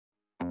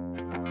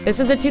This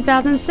is a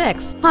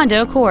 2006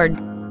 Honda Accord.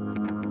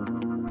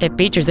 It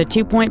features a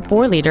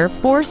 2.4-liter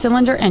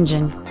four-cylinder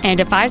engine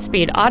and a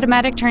 5-speed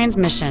automatic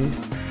transmission.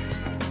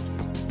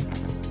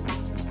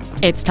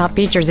 Its top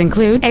features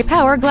include a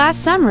power glass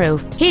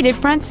sunroof, heated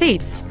front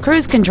seats,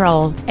 cruise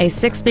control, a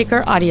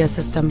 6-speaker audio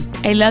system,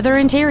 a leather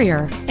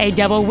interior, a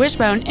double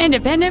wishbone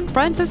independent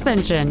front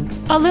suspension,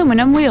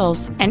 aluminum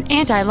wheels, an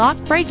anti-lock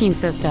braking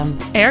system,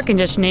 air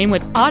conditioning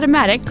with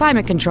automatic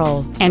climate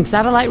control, and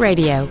satellite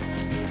radio.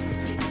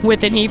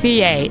 With an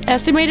EPA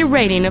estimated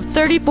rating of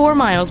 34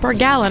 miles per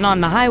gallon on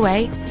the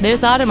highway,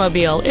 this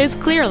automobile is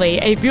clearly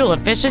a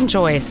fuel-efficient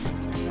choice.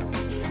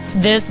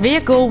 This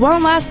vehicle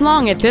won't last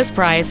long at this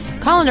price.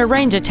 Call and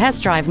arrange a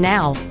test drive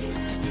now.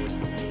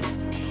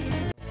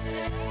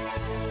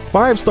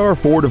 5-Star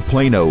Ford of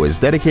Plano is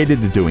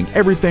dedicated to doing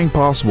everything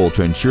possible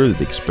to ensure that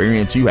the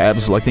experience you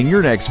have selecting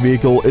your next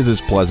vehicle is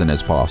as pleasant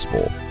as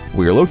possible.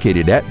 We are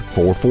located at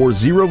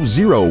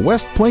 4400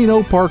 West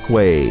Plano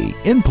Parkway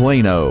in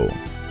Plano.